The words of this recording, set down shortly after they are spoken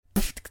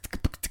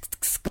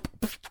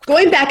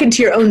Going back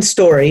into your own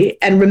story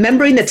and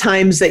remembering the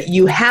times that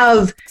you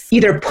have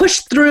either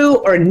pushed through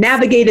or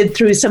navigated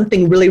through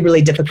something really,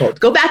 really difficult.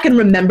 Go back and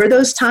remember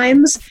those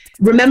times.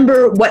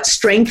 Remember what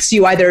strengths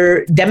you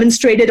either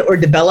demonstrated or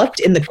developed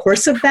in the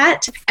course of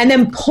that, and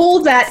then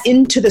pull that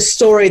into the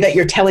story that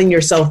you're telling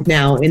yourself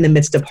now in the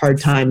midst of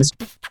hard times.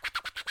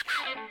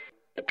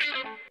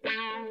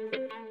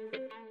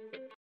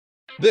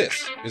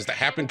 This is the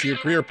Happen to Your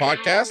Career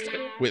podcast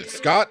with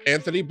Scott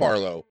Anthony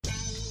Barlow.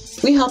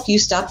 We help you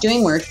stop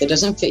doing work that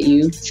doesn't fit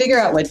you, figure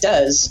out what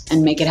does,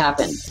 and make it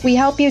happen. We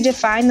help you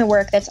define the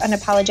work that's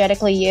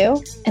unapologetically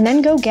you, and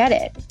then go get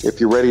it. If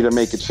you're ready to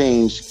make a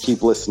change,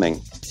 keep listening.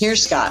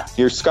 Here's Scott.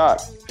 Here's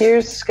Scott.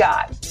 Here's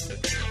Scott.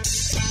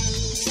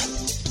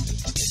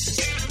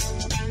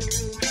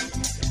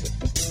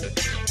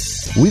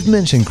 We've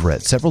mentioned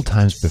grit several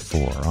times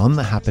before on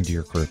the Happen to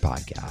Your Career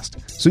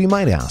podcast. So you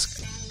might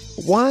ask,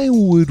 why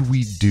would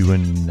we do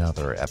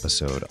another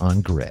episode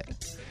on grit?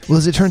 Well,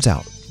 as it turns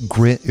out,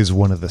 grit is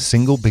one of the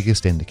single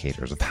biggest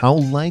indicators of how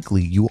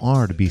likely you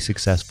are to be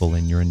successful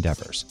in your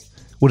endeavors.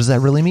 What does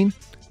that really mean?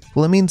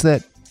 Well, it means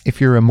that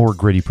if you're a more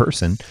gritty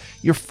person,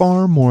 you're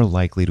far more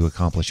likely to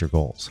accomplish your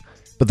goals.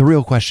 But the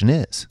real question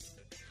is,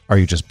 are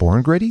you just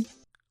born gritty,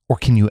 or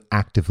can you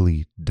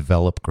actively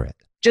develop grit?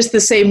 Just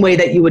the same way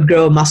that you would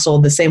grow a muscle,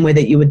 the same way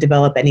that you would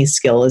develop any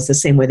skill is the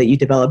same way that you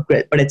develop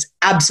grit, but it's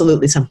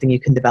absolutely something you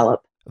can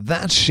develop.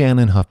 That's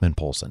Shannon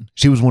Huffman-Polson.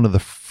 She was one of the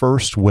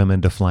first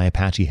women to fly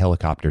Apache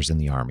helicopters in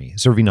the Army,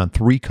 serving on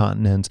 3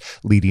 continents,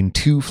 leading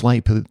 2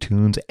 flight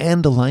platoons,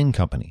 and a line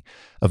company.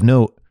 Of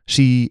note,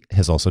 she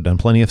has also done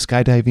plenty of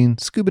skydiving,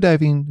 scuba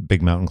diving,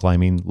 big mountain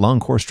climbing, long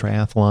course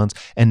triathlons,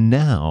 and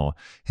now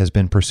has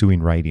been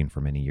pursuing writing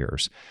for many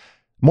years.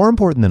 More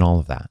important than all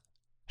of that,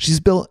 she's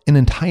built an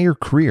entire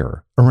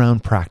career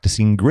around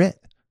practicing grit.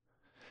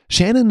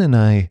 Shannon and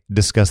I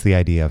discussed the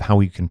idea of how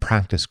we can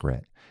practice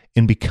grit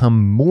and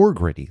become more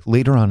gritty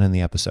later on in the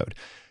episode.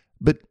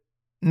 But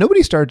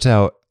nobody starts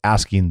out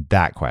asking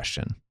that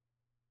question.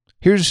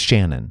 Here's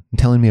Shannon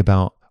telling me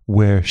about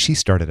where she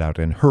started out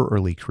in her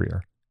early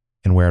career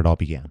and where it all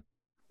began.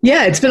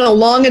 Yeah, it's been a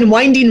long and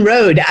winding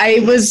road.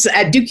 I was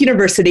at Duke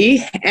University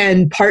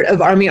and part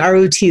of Army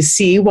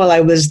ROTC while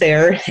I was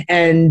there,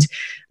 and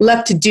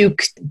left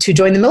Duke to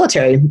join the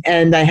military.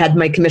 And I had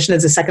my commission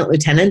as a second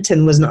lieutenant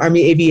and was in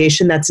Army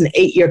Aviation. That's an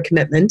 8-year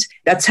commitment.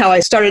 That's how I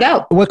started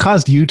out. What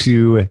caused you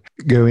to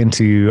go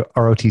into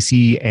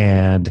ROTC?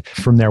 And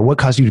from there, what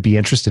caused you to be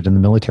interested in the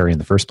military in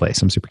the first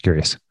place? I'm super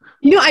curious.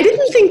 You know, I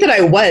didn't think that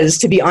I was,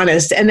 to be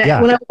honest. And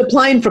when I was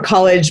applying for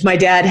college, my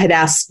dad had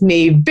asked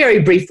me very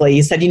briefly,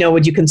 he said,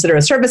 would you consider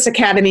a service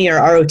academy or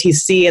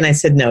ROTC? And I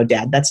said, no,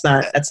 Dad, that's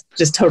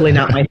just totally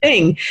not my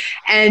thing.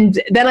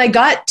 And then I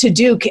got to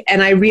Duke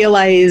and I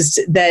realized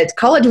that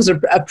college was a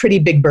pretty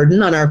big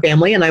burden on our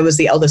family. And I was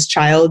the eldest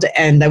child,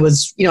 and I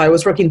was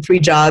working 3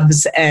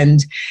 jobs,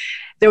 and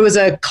there was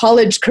a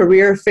college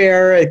career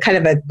fair, a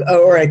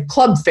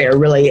club fair,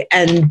 really,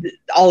 and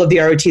all of the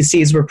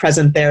ROTCs were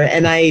present there.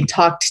 And I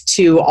talked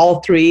to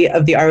all 3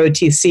 of the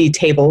ROTC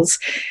tables.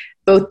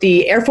 Both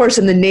the Air Force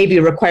and the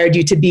Navy required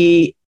you to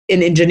be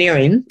in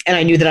engineering, and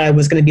I knew that I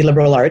was going to be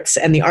liberal arts,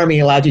 and the Army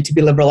allowed you to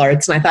be liberal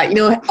arts. And I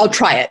thought, I'll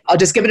try it. I'll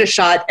just give it a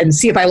shot and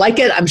see if I like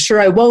it. I'm sure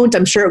I won't.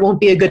 I'm sure it won't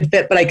be a good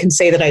fit, but I can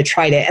say that I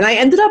tried it. And I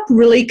ended up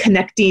really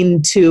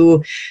connecting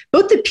to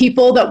both the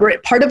people that were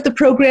part of the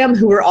program,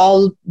 who were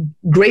all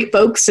great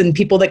folks and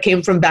people that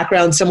came from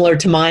backgrounds similar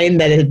to mine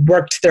that had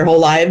worked their whole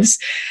lives,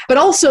 but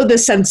also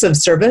this sense of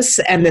service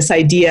and this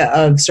idea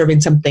of serving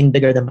something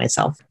bigger than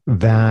myself.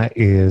 That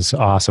is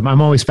awesome.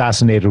 I'm always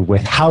fascinated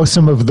with how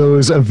some of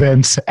those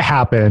events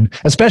happen,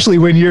 especially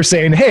when you're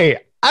saying, hey,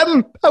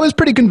 I was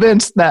pretty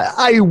convinced that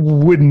I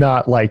would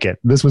not like it.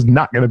 This was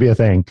not going to be a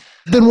thing.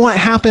 Then what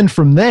happened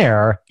from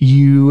there?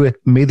 You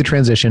made the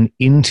transition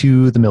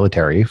into the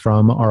military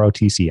from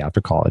ROTC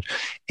after college.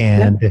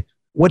 And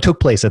what took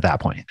place at that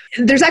point?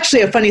 There's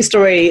actually a funny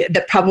story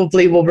that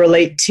probably will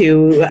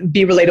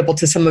be relatable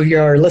to some of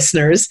your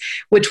listeners,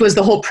 which was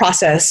the whole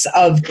process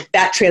of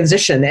that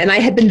transition. And I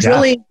had been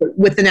drilling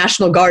with the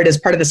National Guard as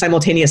part of the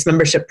simultaneous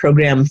membership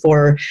program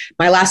for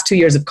my last 2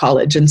 years of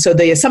college. And so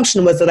the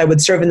assumption was that I would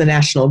serve in the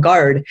National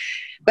Guard.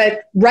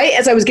 But right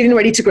as I was getting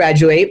ready to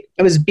graduate,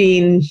 I was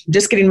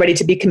just getting ready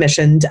to be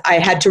commissioned. I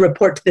had to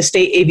report to the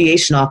state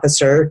aviation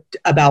officer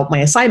about my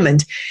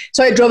assignment.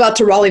 So I drove out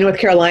to Raleigh, North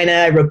Carolina.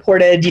 I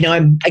reported,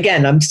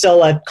 I'm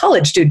still a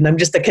college student. I'm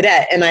just a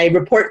cadet. And I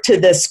report to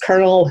this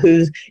colonel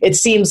who it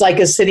seems like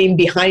is sitting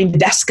behind a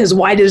desk as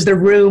wide as the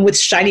room with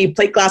shiny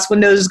plate glass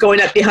windows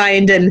going up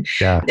behind. And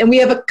we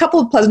have a couple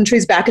of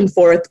pleasantries back and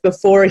forth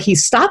before he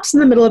stops in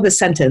the middle of a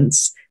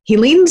sentence. He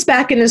leans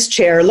back in his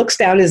chair, looks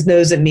down his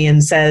nose at me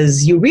and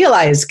says, "You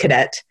realize,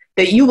 cadet,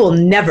 that you will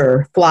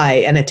never fly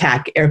an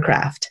attack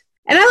aircraft."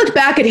 And I looked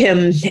back at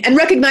him and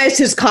recognized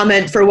his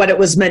comment for what it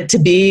was meant to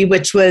be,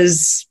 which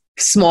was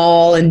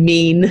small and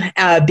mean,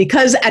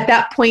 because at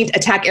that point,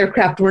 attack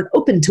aircraft weren't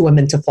open to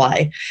women to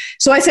fly.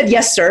 So I said,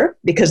 "Yes, sir,"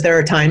 because there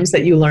are times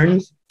that you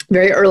learn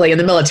very early in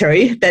the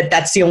military,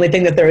 that's the only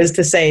thing that there is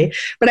to say.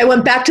 But I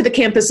went back to the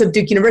campus of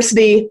Duke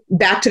University,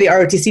 back to the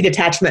ROTC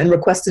detachment, and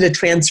requested a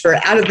transfer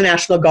out of the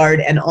National Guard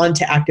and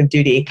onto active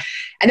duty.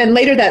 And then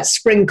later that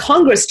spring,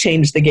 Congress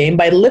changed the game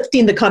by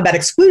lifting the combat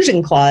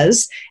exclusion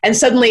clause, and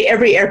suddenly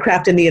every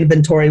aircraft in the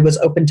inventory was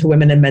open to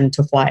women and men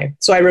to fly.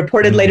 So I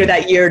reported later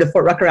that year to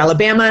Fort Rucker,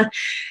 Alabama,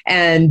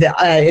 and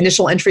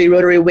initial entry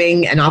rotary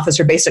wing and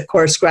officer basic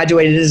course,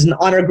 graduated as an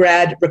honor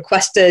grad,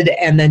 requested,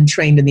 and then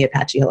trained in the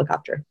Apache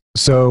helicopter.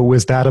 So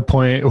was that a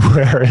point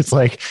where it's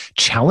like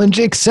challenge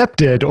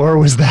accepted, or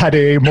was that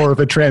a more of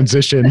a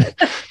transition?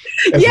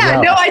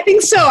 No, I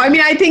think so. I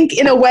mean, I think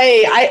in a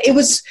way, it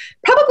was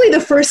probably the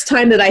first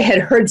time that I had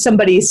heard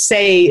somebody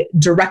say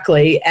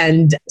directly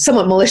and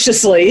somewhat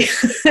maliciously,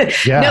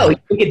 no,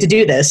 you get to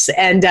do this,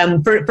 and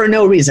for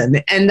no reason.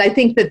 And I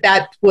think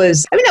that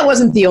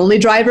wasn't the only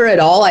driver at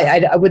all.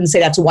 I wouldn't say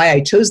that's why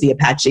I chose the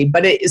Apache,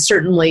 but it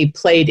certainly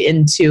played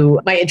into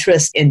my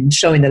interest in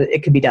showing that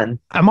it could be done.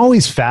 I'm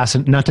always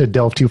fascinated, not to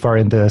delve too far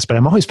into this, but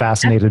I'm always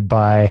fascinated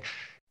by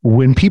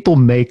when people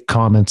make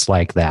comments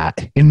like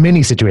that in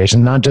many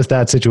situations, not just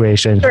that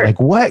situation, like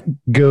what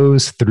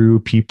goes through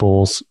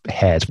people's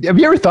heads? Have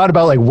you ever thought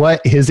about like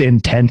what his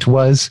intent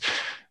was?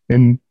 I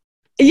mean,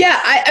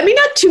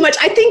 not too much.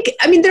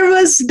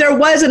 There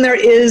was, and there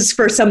is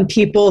for some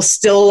people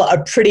still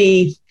a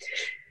pretty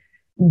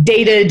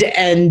dated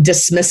and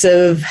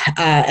dismissive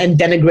and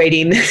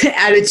denigrating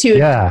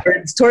attitude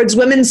towards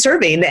women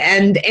serving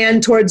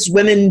and towards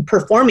women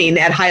performing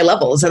at high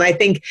levels. And I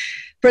think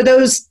for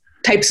those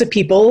types of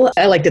people,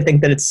 I like to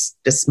think that it's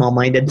just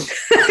small-minded.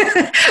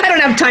 I don't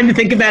have time to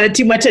think about it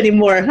too much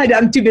anymore.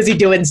 I'm too busy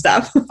doing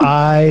stuff.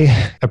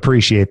 I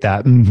appreciate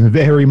that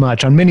very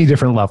much on many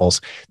different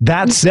levels.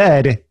 That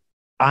said,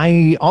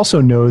 I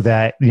also know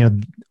that,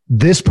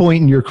 this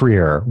point in your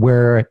career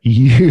where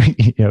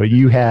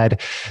you had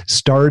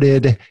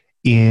started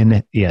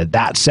in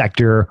that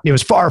sector, it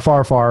was far,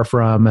 far, far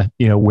from,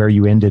 where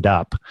you ended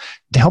up.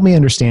 To help me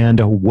understand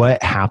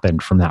what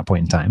happened from that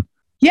point in time.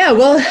 Yeah,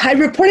 well, I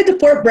reported to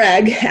Fort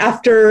Bragg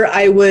after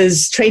I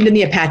was trained in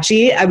the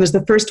Apache. I was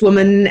the first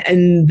woman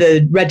in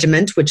the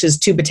regiment, which is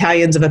 2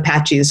 battalions of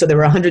Apaches. So there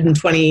were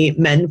 120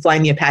 men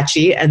flying the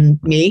Apache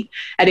and me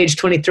at age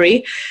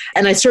 23.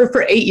 And I served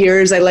for 8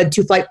 years. I led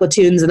 2 flight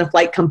platoons and a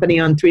flight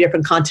company on 3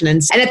 different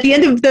continents. And at the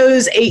end of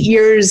those 8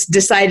 years,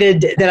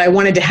 decided that I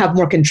wanted to have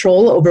more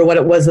control over what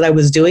it was that I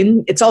was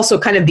doing. It's also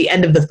kind of the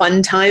end of the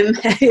fun time.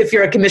 If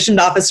you're a commissioned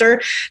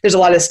officer, there's a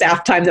lot of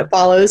staff time that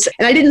follows.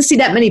 And I didn't see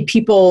that many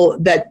people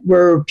that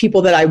were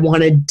people that I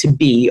wanted to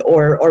be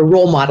or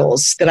role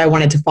models that I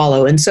wanted to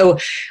follow. And so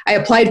I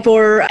applied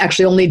for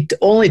actually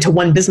only to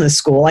one business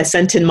school. I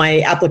sent in my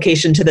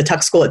application to the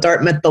Tuck School at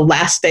Dartmouth the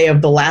last day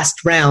of the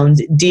last round,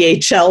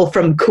 DHL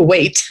from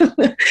Kuwait.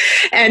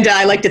 And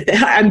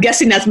I'm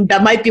guessing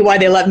that might be why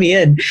they let me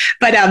in.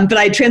 But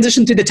I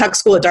transitioned through the Tuck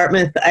School at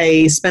Dartmouth.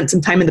 I spent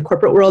some time in the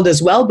corporate world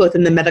as well, both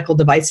in the medical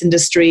device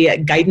industry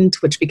at Guidant,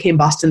 which became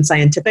Boston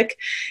Scientific,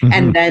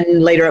 and then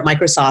later at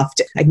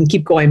Microsoft. I can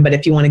keep going, but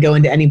if you want to go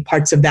into any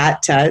parts of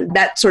that,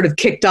 that sort of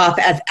kicked off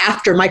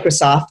after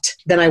Microsoft.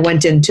 Then I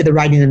went into the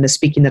writing and the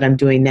speaking that I'm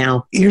doing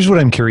now. Here's what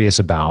I'm curious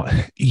about.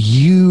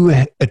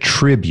 You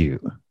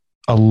attribute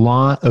a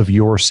lot of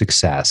your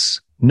success,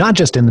 not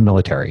just in the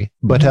military,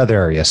 but other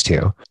areas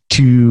too,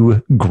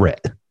 to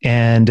grit.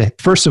 And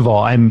first of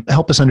all,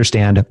 help us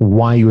understand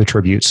why you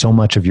attribute so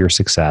much of your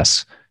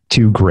success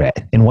to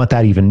grit and what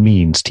that even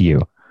means to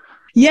you.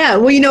 Yeah,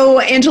 well,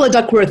 Angela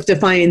Duckworth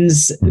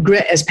defines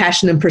grit as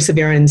passion and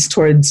perseverance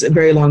towards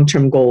very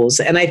long-term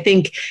goals. And I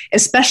think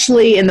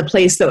especially in the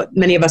place that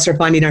many of us are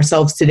finding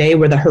ourselves today,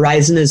 where the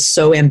horizon is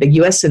so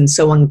ambiguous and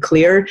so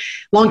unclear,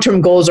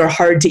 long-term goals are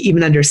hard to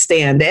even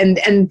understand.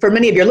 And for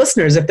many of your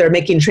listeners, if they're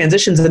making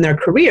transitions in their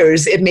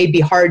careers, it may be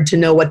hard to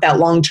know what that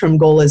long-term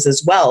goal is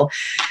as well.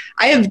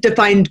 I have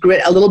defined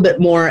grit a little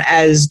bit more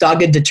as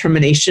dogged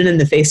determination in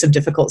the face of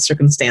difficult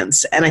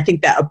circumstance. And I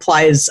think that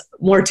applies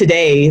more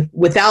today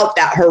without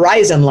that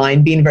horizon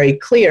line being very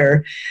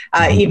clear,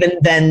 even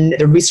than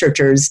the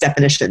researcher's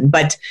definition.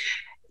 But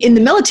in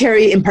the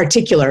military in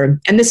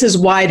particular, and this is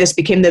why this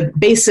became the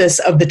basis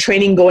of the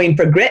training Going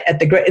for Grit at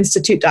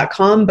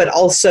thegritinstitute.com, but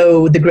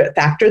also The Grit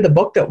Factor, the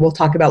book that we'll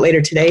talk about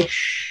later today,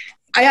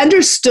 I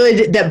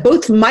understood that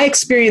both my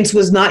experience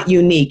was not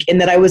unique in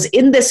that I was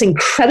in this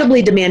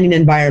incredibly demanding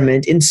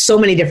environment in so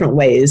many different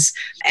ways,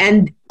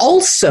 and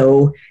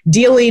also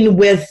dealing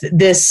with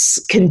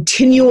this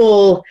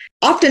continual,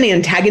 often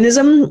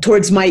antagonism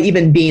towards my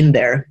even being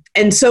there.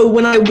 And so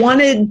when I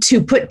wanted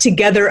to put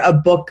together a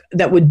book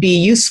that would be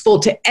useful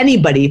to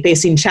anybody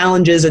facing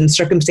challenges and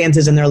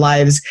circumstances in their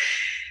lives,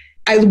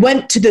 I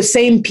went to the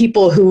same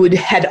people who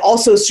had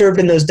also served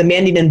in those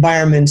demanding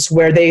environments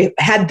where they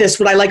had this,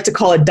 what I like to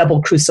call a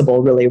double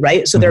crucible, really,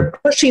 right? So they're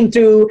pushing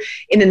through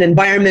in an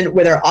environment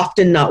where they're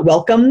often not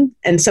welcome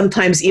and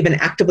sometimes even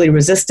actively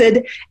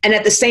resisted, and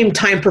at the same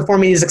time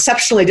performing these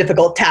exceptionally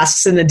difficult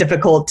tasks in the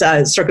difficult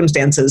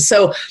circumstances.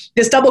 So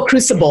this double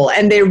crucible,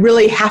 and they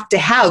really have to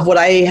have what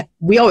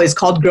we always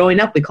called growing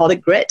up, we called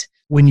it grit.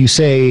 When you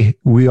say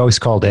we always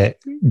called it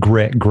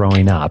grit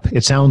growing up,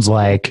 it sounds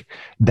like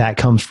that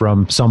comes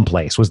from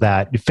someplace. Was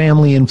that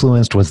family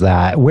influenced? Was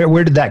that,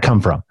 where did that come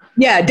from?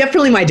 Yeah,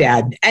 definitely my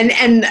dad. And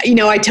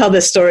I tell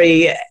this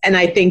story, and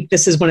I think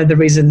this is one of the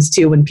reasons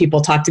too, when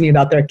people talk to me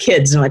about their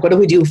kids and like, what do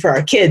we do for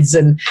our kids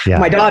and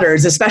my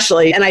daughters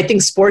especially? And I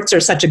think sports are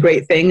such a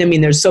great thing. I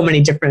mean, there's so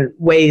many different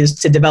ways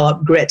to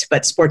develop grit,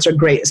 but sports are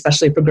great,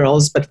 especially for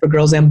girls, but for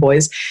girls and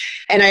boys.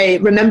 And I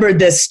remembered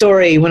this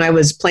story when I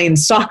was playing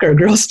soccer,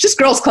 girls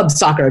club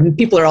soccer. And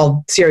people are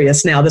all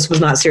serious now. This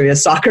was not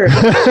serious soccer.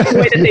 The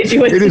way that they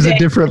do it It is a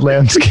different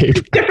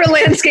landscape. Different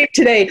landscape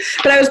today.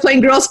 But I was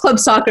playing girls club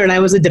soccer and I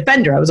was a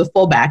defender. I was a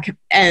fullback.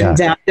 And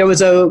there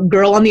was a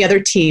girl on the other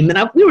team,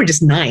 and we were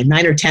just 9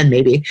 or 10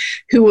 maybe,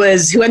 who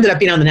ended up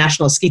being on the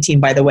national ski team,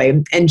 by the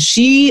way. And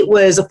she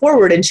was a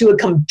forward, and she would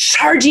come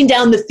charging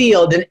down the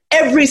field. And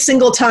every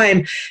single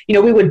time,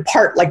 we would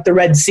part like the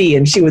Red Sea,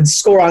 and she would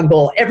score on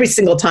goal every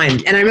single time.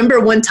 And I remember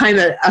one time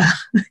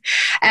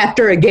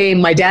after a game,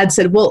 my dad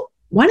said, well,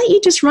 why don't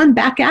you just run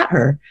back at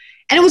her?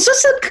 And it was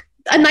just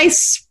a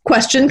nice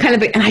question,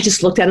 and I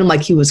just looked at him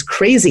like he was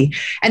crazy.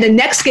 And the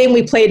next game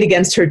we played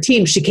against her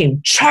team, she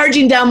came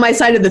charging down my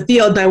side of the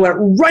field, and I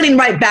went running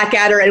right back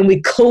at her, and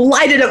we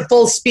collided at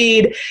full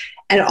speed.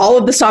 And all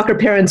of the soccer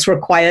parents were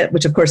quiet,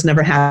 which of course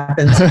never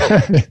happens.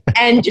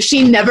 And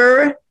she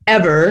never,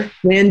 ever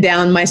ran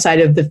down my side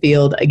of the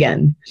field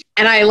again.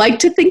 And I like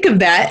to think of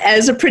that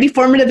as a pretty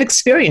formative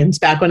experience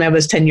back when I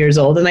was 10 years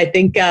old. And I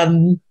think I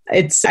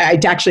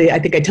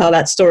think I tell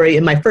that story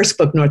in my first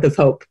book, North of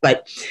Hope,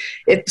 but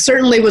it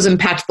certainly was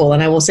impactful.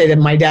 And I will say that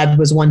my dad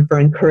was one for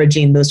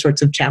encouraging those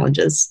sorts of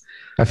challenges.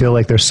 I feel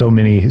like there's so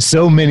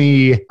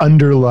many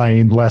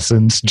underlying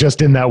lessons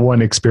just in that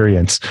one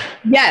experience.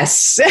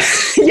 Yes.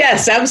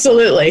 Yes,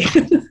 absolutely.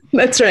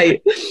 That's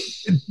right.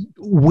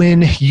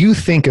 When you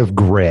think of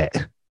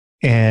grit,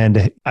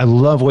 and I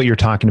love what you're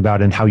talking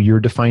about and how you're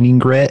defining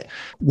grit,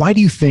 why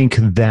do you think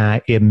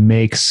that it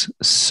makes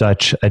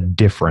such a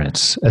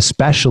difference,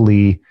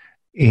 especially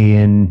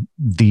in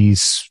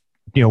these,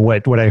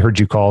 what I heard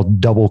you call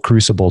double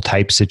crucible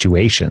type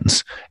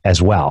situations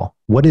as well?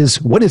 What are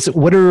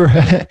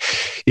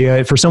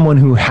for someone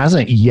who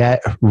hasn't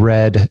yet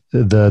read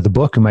the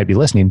book who might be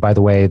listening, by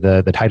the way,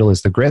 the title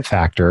is The Grit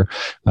Factor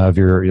of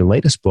your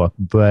latest book,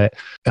 but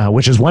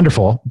which is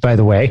wonderful, by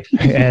the way.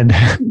 And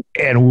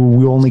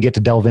we only get to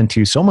delve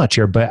into so much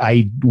here, but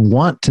I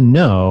want to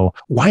know,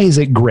 why is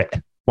it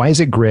grit? Why is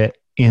it grit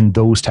in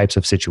those types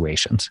of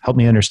situations? Help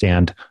me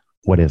understand.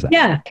 What is that?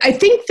 Yeah, I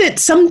think that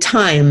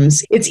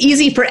sometimes it's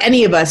easy for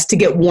any of us to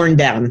get worn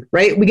down,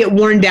 right? We get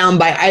worn down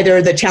by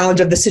either the challenge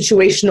of the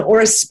situation,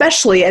 or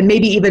especially, and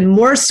maybe even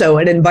more so,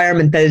 an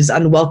environment that is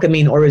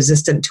unwelcoming or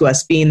resistant to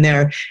us being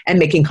there and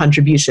making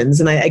contributions.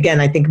 And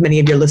I think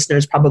many of your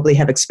listeners probably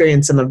have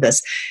experienced some of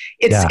this.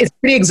 It's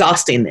pretty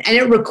exhausting, and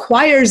it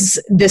requires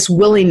this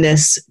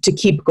willingness to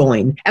keep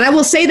going. And I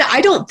will say that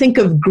I don't think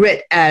of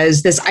grit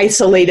as this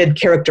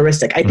isolated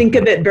characteristic. I think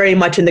of it very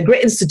much, and the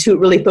Grit Institute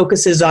really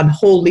focuses on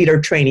whole leader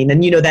training.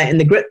 And that in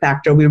the Grit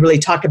Factor, we really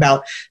talk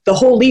about the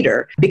whole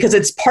leader, because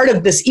it's part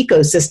of this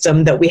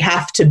ecosystem that we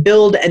have to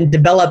build and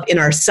develop in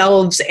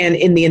ourselves and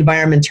in the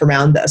environment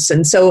around us.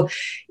 And so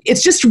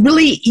it's just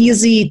really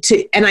easy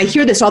to, and I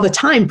hear this all the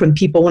time from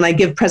people when I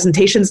give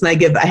presentations, and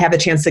I have a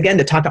chance again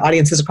to talk to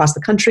audiences across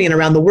the country and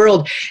around the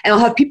world. And I'll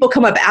have people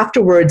come up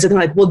afterwards and they're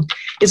like, well,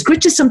 is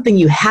grit just something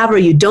you have or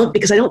you don't?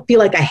 Because I don't feel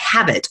like I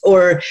have it.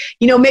 Or,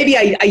 maybe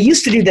I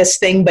used to do this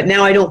thing, but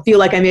now I don't feel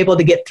like I'm able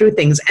to get through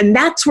things. And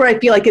that's where I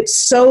feel like it's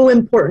so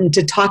important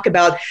to talk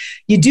about.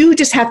 You do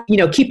just have,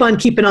 keep on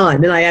keeping on.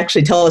 And I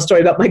actually tell a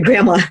story about my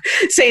grandma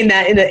saying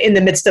that in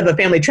the midst of a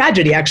family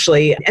tragedy,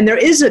 actually. And there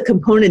is a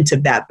component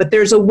of that, but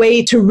there's a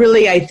way to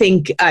really, I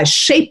think,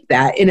 shape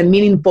that in a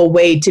meaningful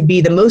way to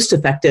be the most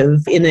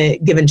effective in a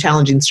given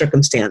challenging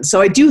circumstance.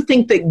 So I do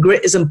think that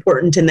grit is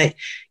important, and that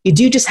you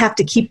do just have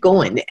to keep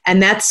going.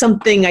 And that's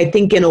something I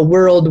think in a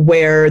world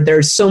where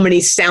there's so many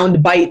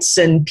sound bites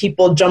and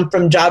people jump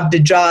from job to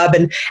job,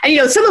 and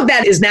some of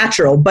that is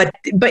natural, but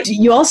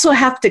you also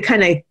have to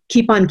kind of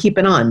keep on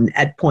keeping on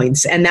at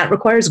points, and that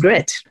requires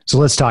grit. So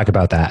let's talk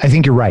about that. I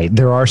think you're right.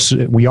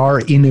 We are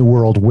in a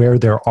world where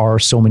there are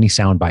so many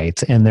sound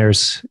bites, and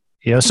there's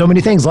so many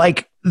things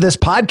like this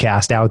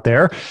podcast out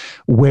there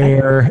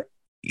where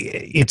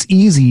it's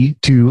easy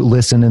to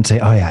listen and say,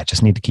 oh yeah, I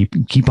just need to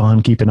keep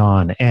on keeping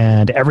on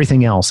and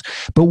everything else.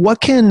 But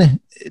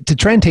to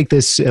try and take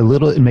this a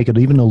little and make it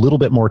even a little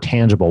bit more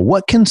tangible,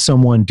 what can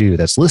someone do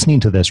that's listening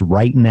to this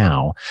right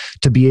now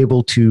to be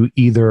able to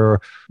either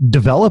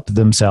develop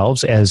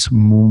themselves as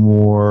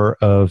more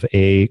of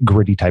a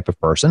gritty type of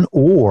person,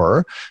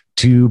 or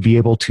to be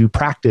able to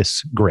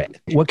practice grit?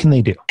 What can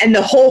they do? And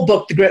the whole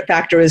book, The Grit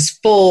Factor, is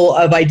full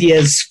of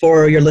ideas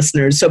for your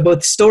listeners. So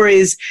both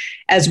stories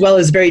as well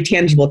as very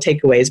tangible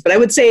takeaways. But I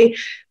would say,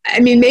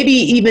 maybe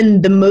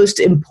even the most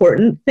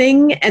important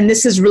thing, and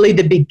this is really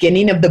the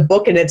beginning of the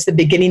book, and it's the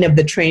beginning of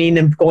the training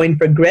of going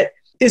for grit,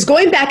 is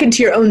going back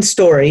into your own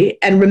story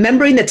and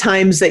remembering the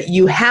times that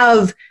you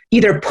have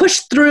either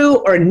pushed through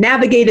or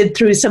navigated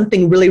through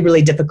something really,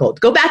 really difficult.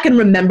 Go back and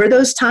remember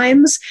those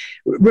times.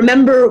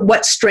 Remember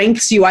what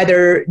strengths you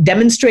either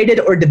demonstrated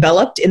or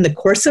developed in the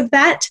course of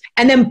that,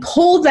 and then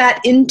pull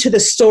that into the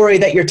story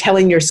that you're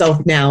telling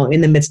yourself now in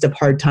the midst of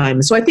hard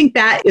times. So I think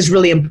that is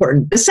really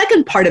important. The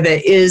second part of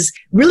it is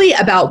really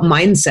about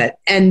mindset.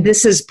 And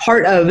this is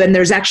part of, and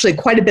there's actually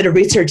quite a bit of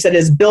research that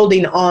is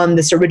building on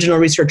this original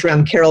research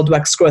around Carol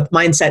Dweck's growth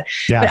mindset.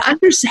 Yeah.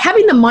 But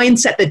having the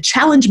mindset that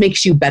challenge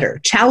makes you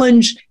better.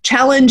 Challenge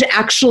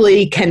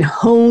actually can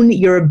hone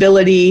your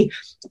ability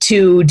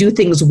to do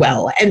things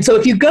well. And so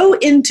if you go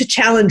into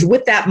challenge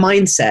with that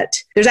mindset,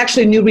 there's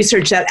actually new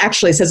research that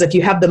actually says if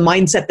you have the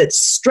mindset that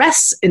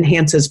stress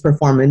enhances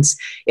performance,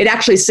 it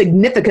actually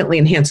significantly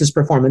enhances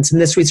performance. And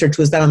this research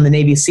was done on the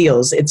Navy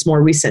SEALs. It's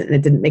more recent and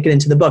it didn't make it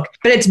into the book.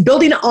 But it's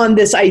building on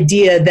this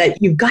idea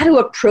that you've got to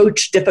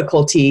approach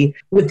difficulty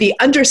with the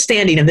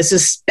understanding, and this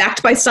is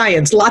backed by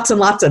science, lots and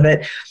lots of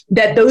it,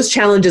 that those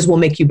challenges will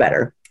make you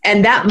better.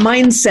 And that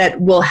mindset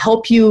will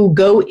help you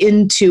go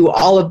into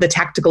all of the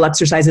tactical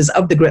exercises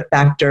of the grit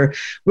factor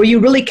where you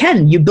really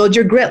can. You build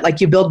your grit like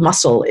you build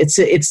muscle.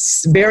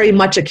 It's very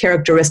much a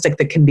characteristic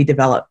that can be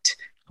developed.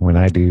 When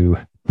I do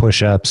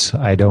push-ups,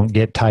 I don't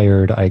get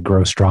tired, I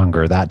grow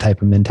stronger, that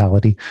type of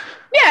mentality.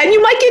 Yeah, and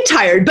you might get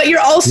tired, but you're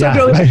also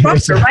growing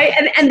stronger, right?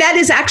 And that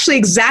is actually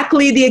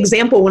exactly the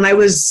example. When I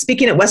was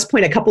speaking at West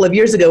Point a couple of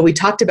years ago, we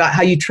talked about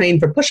how you train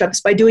for push-ups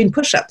by doing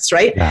push-ups,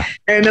 right? Yeah.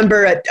 I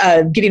remember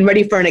getting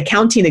ready for an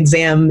accounting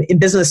exam in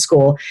business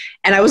school,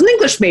 and I was an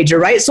English major,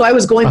 right? So I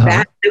was going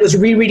back, I was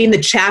rereading the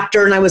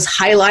chapter, and I was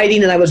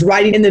highlighting, and I was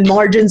writing in the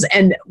margins,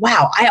 and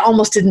wow, I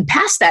almost didn't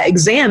pass that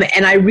exam.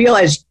 And I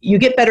realized you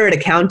get better at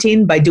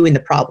accounting by doing the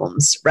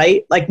problems,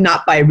 right? Like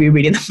not by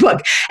rereading the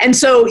book. And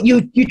so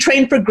you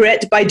train for grit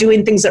by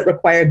doing things that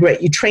require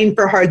grit. You train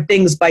for hard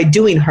things by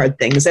doing hard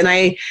things. And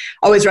I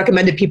always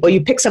recommend to people,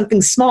 you pick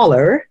something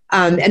smaller,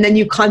 and then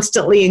you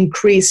constantly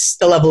increase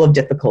the level of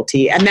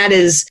difficulty. And that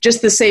is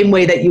just the same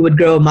way that you would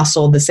grow a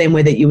muscle, the same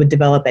way that you would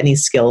develop any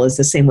skill is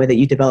the same way that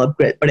you develop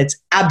grit, but it's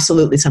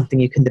absolutely something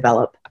you can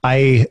develop.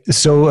 I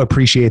so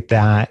appreciate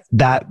that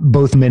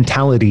both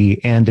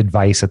mentality and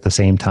advice at the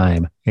same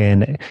time.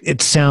 And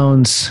it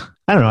sounds,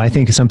 I don't know, I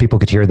think some people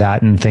could hear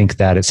that and think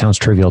that it sounds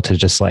trivial to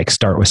just like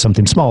start with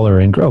something smaller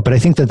and grow. But I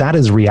think that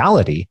is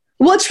reality.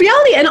 Well, it's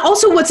reality. And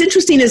also what's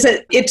interesting is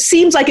that it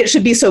seems like it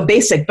should be so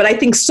basic, but I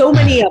think so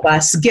many of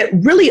us get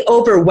really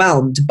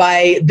overwhelmed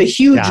by the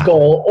huge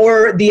goal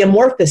or the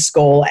amorphous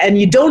goal, and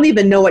you don't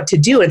even know what to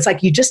do. It's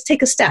like you just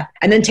take a step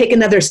and then take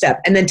another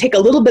step and then take a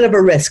little bit of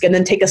a risk and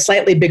then take a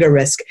slightly bigger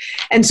risk.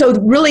 And so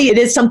really it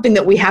is something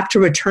that we have to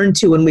return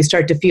to when we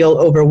start to feel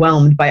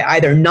overwhelmed by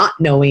either not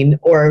knowing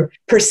or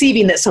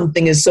perceiving that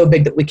something is so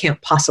big that we can't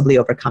possibly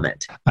overcome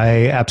it.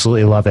 I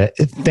absolutely love it.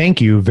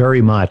 Thank you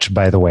very much,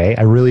 by the way.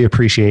 I really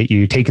appreciate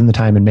you taking the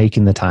time and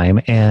making the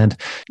time. And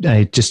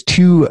just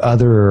two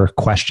other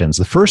questions.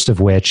 The first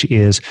of which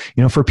is,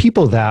 for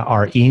people that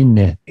are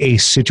in a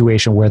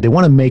situation where they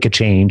want to make a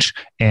change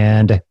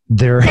and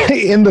they're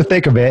in the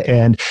thick of it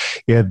and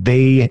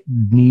they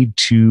need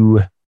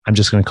to, I'm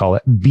just going to call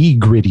it, be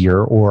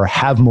grittier or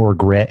have more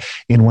grit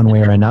in one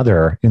way or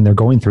another, and they're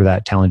going through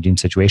that challenging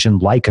situation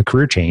like a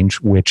career change,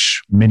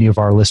 which many of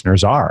our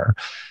listeners are.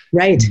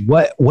 Right.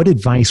 What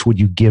advice would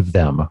you give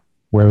them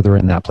where they're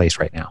in that place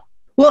right now?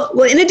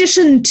 Well, in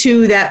addition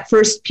to that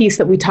first piece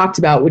that we talked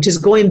about, which is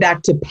going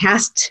back to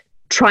past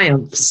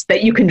triumphs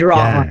that you can draw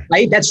on,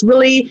 right? That's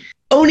really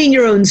owning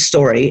your own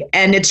story.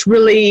 And it's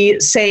really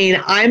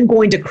saying, I'm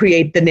going to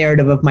create the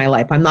narrative of my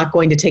life. I'm not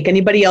going to take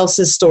anybody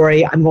else's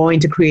story. I'm going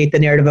to create the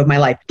narrative of my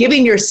life.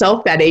 Giving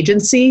yourself that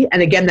agency,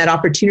 and again, that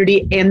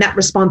opportunity and that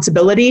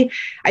responsibility,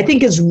 I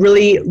think is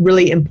really,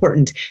 really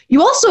important.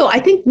 You also, I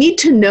think, need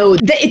to know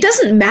that it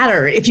doesn't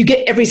matter if you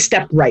get every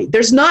step right.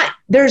 There's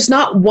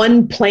not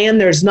one plan.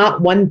 There's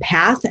not one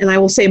path. And I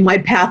will say my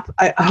path,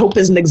 I hope,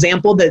 is an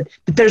example that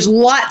there's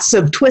lots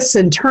of twists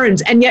and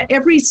turns. And yet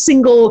every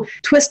single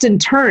twist and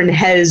turn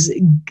has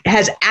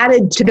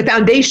added to the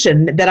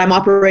foundation that I'm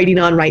operating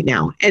on right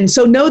now. And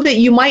so know that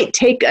you might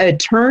take a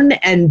turn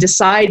and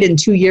decide in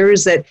 2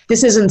 years that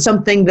this isn't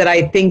something that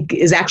I think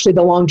is actually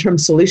the long-term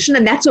solution.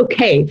 And that's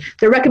okay.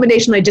 The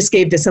recommendation I just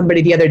gave to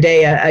somebody the other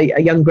day, a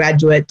young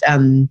graduate,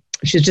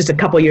 she's just a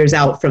couple years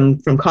out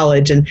from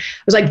college, and I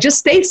was like, just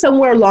stay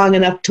somewhere long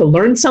enough to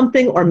learn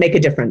something or make a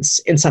difference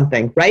in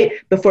something, right?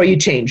 Before you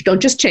change.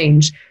 Don't just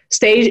change.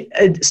 Stay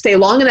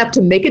long enough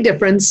to make a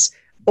difference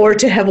or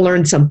to have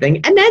learned something.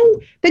 And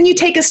then you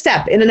take a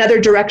step in another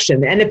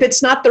direction. And if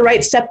it's not the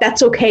right step,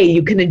 that's okay.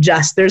 You can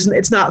adjust.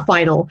 It's not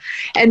final.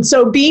 And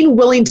so being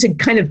willing to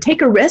kind of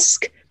take a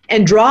risk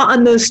and draw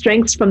on those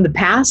strengths from the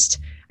past,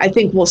 I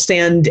think will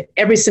stand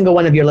every single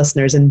one of your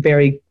listeners in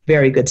very,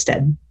 very good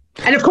stead.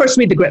 And of course,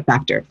 read The Grit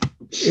Factor.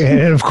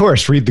 And of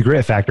course, read The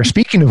Grit Factor.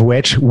 Speaking of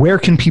which, where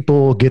can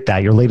people get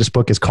that? Your latest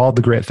book is called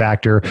The Grit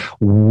Factor.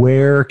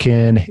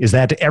 Is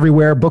that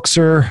everywhere books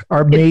are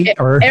made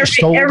or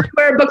sold?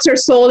 Everywhere books are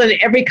sold in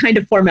every kind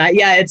of format.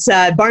 Yeah, it's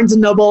Barnes &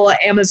 Noble,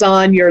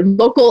 Amazon, your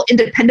local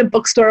independent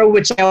bookstore,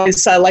 which I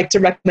always like to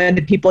recommend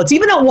to people. It's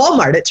even at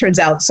Walmart, it turns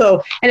out.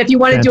 So, and if you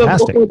want to do a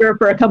book order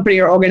for a company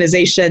or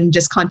organization,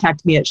 just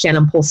contact me at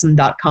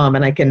shannonpolson.com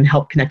and I can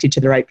help connect you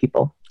to the right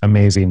people.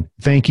 Amazing.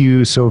 Thank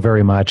you so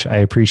very much. I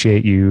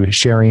appreciate you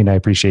sharing. I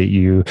appreciate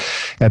you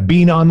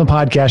being on the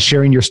podcast,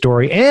 sharing your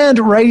story, and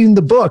writing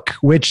the book,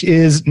 which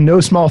is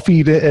no small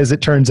feat, as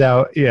it turns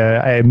out.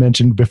 Yeah, I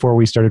mentioned before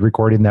we started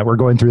recording that we're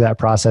going through that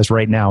process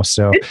right now.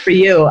 So good for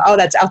you. Oh,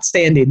 that's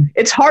outstanding.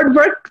 It's hard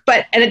work,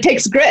 and it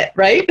takes grit,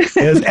 right?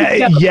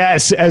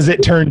 Yes, as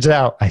it turns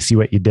out. I see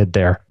what you did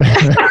there.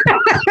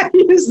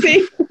 You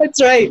see,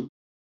 that's right.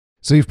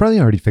 So you've probably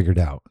already figured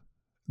out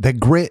that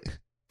grit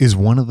is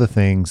one of the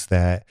things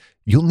that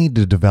you'll need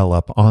to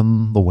develop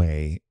on the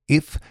way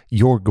if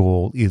your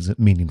goal is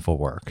meaningful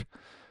work.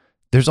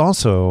 There's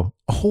also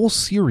a whole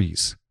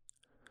series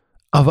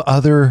of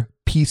other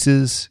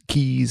pieces,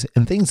 keys,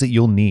 and things that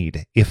you'll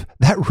need if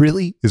that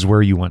really is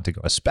where you want to go,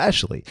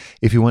 especially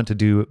if you want to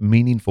do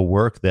meaningful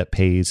work that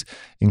pays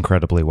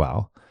incredibly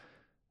well.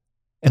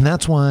 And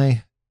that's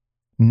why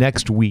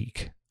next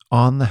week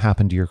on the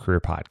Happen to Your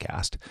Career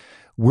podcast,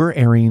 we're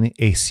airing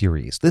a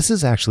series. This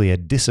is actually a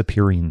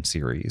disappearing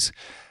series,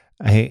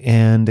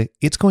 and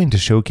it's going to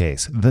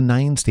showcase the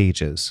 9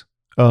 stages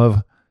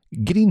of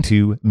getting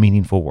to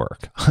meaningful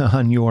work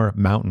on your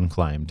mountain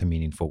climb to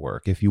meaningful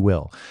work, if you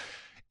will.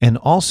 And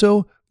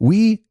also,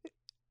 we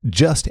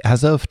just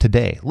as of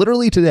today,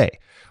 literally today,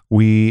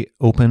 we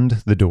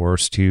opened the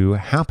doors to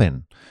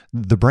Happen,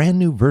 the brand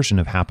new version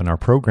of Happen, our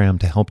program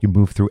to help you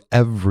move through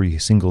every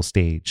single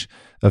stage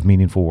of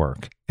meaningful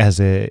work as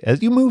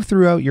you move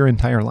throughout your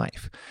entire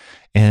life.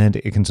 And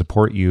it can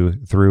support you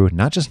through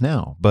not just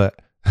now, but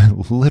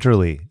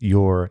literally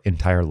your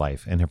entire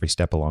life and every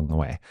step along the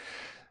way.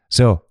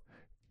 So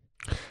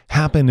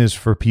Happen is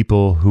for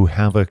people who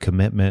have a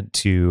commitment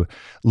to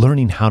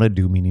learning how to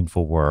do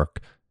meaningful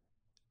work,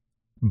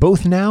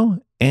 both now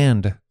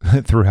and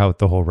throughout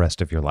the whole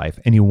rest of your life.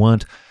 And you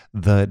want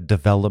the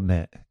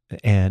development,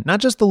 and not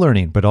just the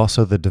learning, but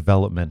also the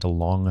development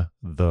along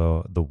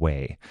the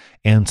way,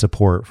 and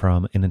support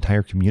from an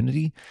entire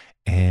community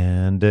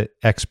and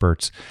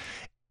experts.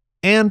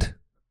 And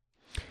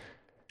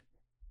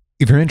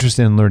if you're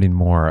interested in learning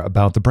more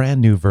about the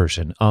brand new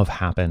version of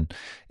Happen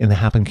in the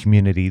Happen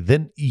community,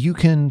 then you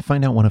can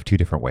find out one of 2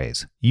 different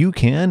ways. You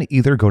can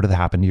either go to the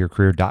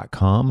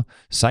happentoyourcareer.com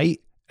site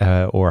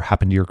or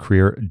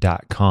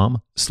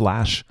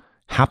happentoyourcareer.com/happen,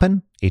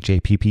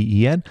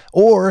 HAPPEN,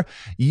 or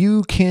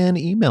you can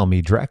email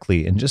me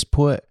directly and just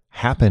put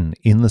Happen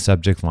in the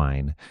subject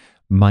line.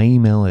 My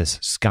email is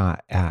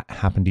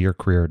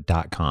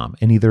scott@happentoyourcareer.com,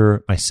 and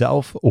either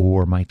myself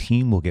or my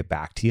team will get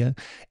back to you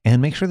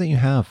and make sure that you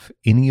have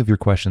any of your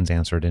questions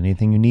answered,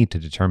 anything you need to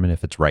determine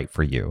if it's right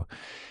for you.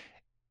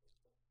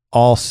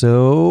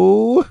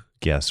 Also,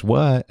 guess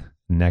what?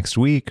 Next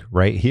week,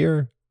 right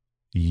here,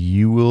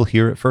 you will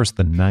hear it first,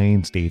 the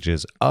 9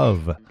 stages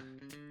of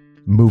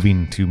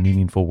moving to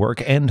meaningful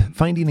work and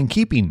finding and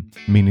keeping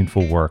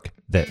meaningful work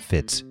that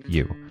fits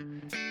you.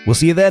 We'll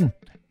see you then.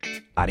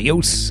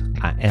 Adios.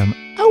 I am